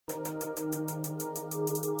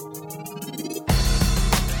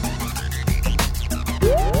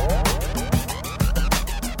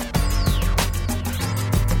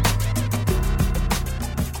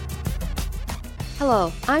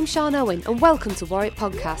Hello, I'm Sean Owen and welcome to Warwick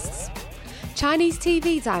Podcasts. Chinese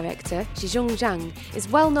TV director Zhang is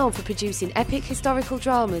well known for producing epic historical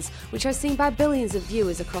dramas which are seen by billions of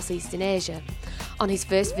viewers across Eastern Asia. On his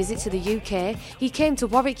first visit to the UK, he came to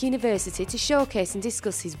Warwick University to showcase and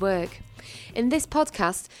discuss his work. In this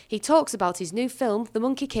podcast, he talks about his new film, The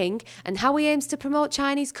Monkey King, and how he aims to promote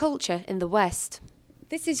Chinese culture in the West.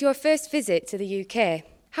 This is your first visit to the UK.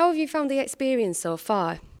 How have you found the experience so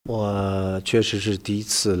far? 我确实是第一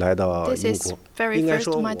次来到英国。 This is very first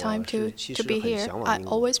my time to be here. I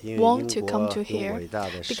always want to come to here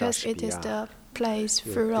because it is the place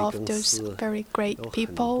full of those very great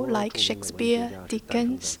people like Shakespeare,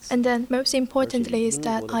 Dickens. And then most importantly is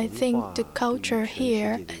that I think the culture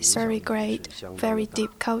here is very great, very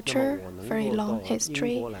deep culture, very long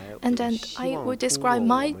history. And then I would describe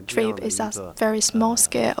my trip as a very small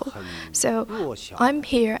scale. So I'm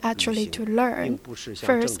here actually to learn,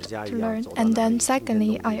 first to learn, and then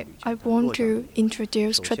secondly I want to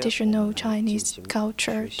introduce traditional Chinese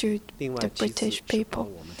culture to the British people.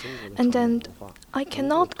 And then I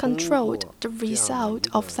cannot control the result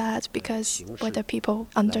of that because whether people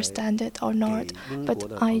understand it or not,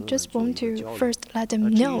 but I just want to first let them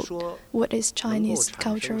know what is Chinese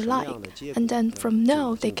culture like, and then from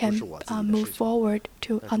now they can move forward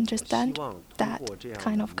to understand that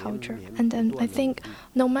kind of culture. And then I think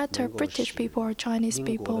no matter British people or Chinese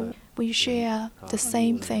people, we share the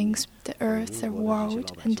same things, the earth, the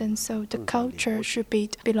world, and then so the culture should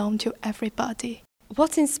belong to everybody.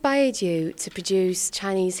 What inspired you to produce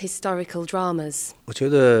Chinese historical dramas? 我觉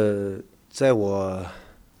得在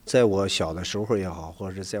我小的时候也好，或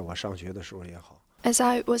者是在我上学的时候也好。 As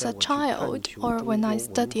I was a child or when I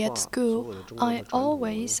studied at school, I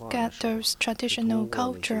always get those traditional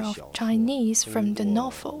culture of Chinese from the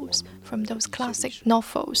novels, from those classic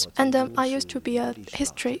novels. And I used to be a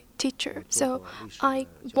history teacher, so I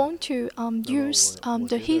want to use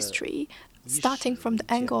the history starting from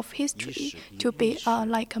the angle of history to be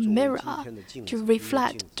like a mirror to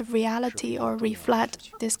reflect the reality or reflect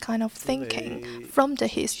this kind of thinking from the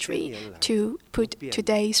history to put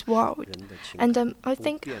today's world. And I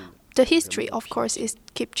think the history, of course, is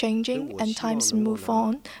keep changing and times move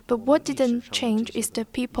on. But what didn't change is the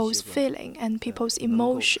people's feeling and people's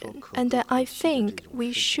emotion. And I think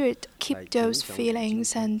we should keep those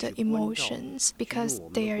feelings and emotions because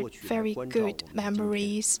they are very good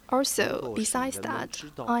memories. Also, besides that,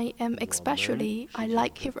 I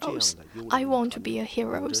like heroes. I want to be a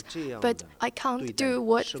hero, but I can't do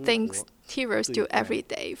what things heroes do every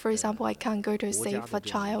day. For example, I can't go to save a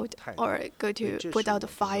child or go to put out a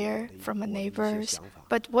fire from a neighbor's.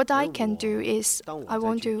 But what I can do is I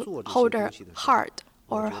want to hold a heart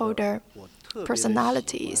or hold a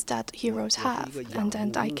personalities that heroes have, and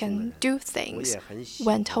then I can do things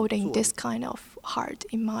when holding this kind of heart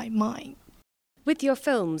in my mind. With your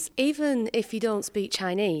films, even if you don't speak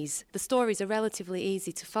Chinese, the stories are relatively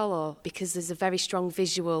easy to follow because there's a very strong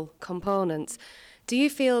visual component. Do you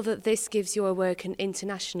feel that this gives your work an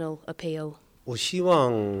international appeal? 我希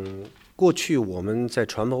望过去我们在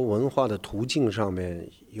传播文化的途径上面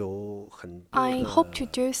有很多。 I hope to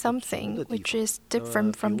do something which is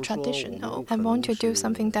different from traditional. I want to do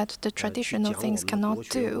something that the traditional things cannot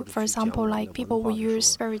do. For example, like people will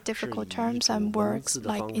use very difficult terms and words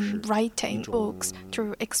like in writing books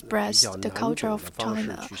to express the culture of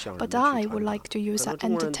China. But I would like to use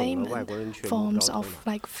entertainment forms of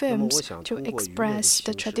like films to express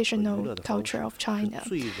the traditional culture of China.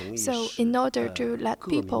 So in order to let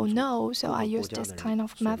people know, so I use this kind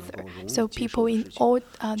of method. So people in all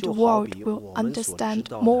the world will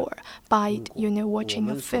understand more by watching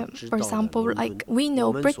a film. For example, like we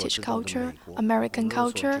know British culture, American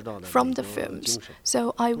culture from the films.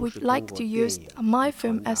 So I would like to use my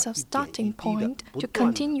film as a starting point to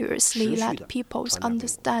continuously let people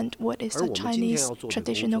understand what is the Chinese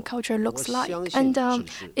traditional culture looks like. And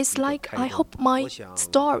it's like I hope my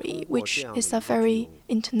story, which is a very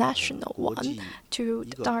international one, to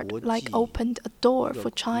start like open a door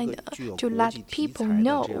for China to let people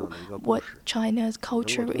know what China's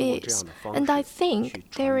culture is. And I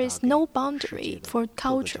think there is no boundary for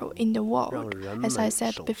culture in the world, as I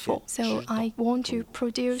said before. So I want to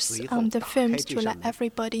produce the films to let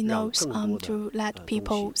everybody know, to let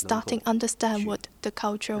people starting understand what the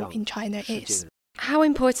culture in China is. How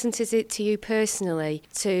important is it to you personally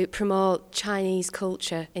to promote Chinese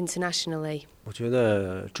culture internationally? 我觉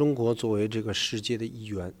得中国作为这个世界的一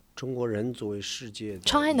员，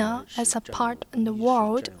 China, as a part in the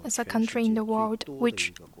world, as a country in the world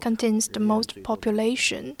which contains the most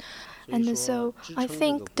population. And so I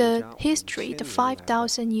think the history, the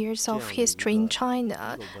 5,000 years of history in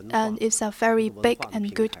China, is a very big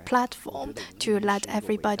and good platform to let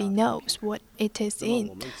everybody know what it is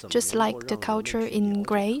in. Just like the culture in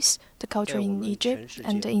Greece, the culture in Egypt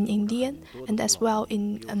and in India, and as well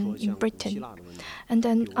in Britain. And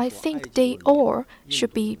then I think they all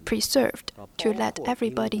should be preserved to let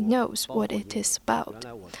everybody knows what it is about.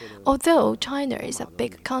 Although China is a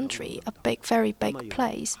big country, a very big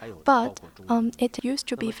place, but it used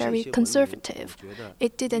to be very conservative.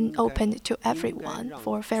 It didn't open to everyone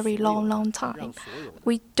for a very long time.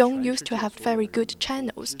 We don't used to have very good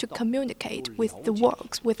channels to communicate with the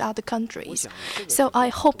world, with other countries. So I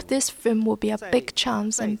hope this film will be a big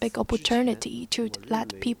chance and big opportunity to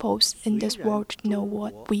let people in this world know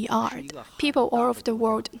what we are. People all over the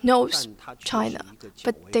world knows China,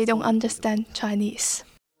 but they don't understand Chinese.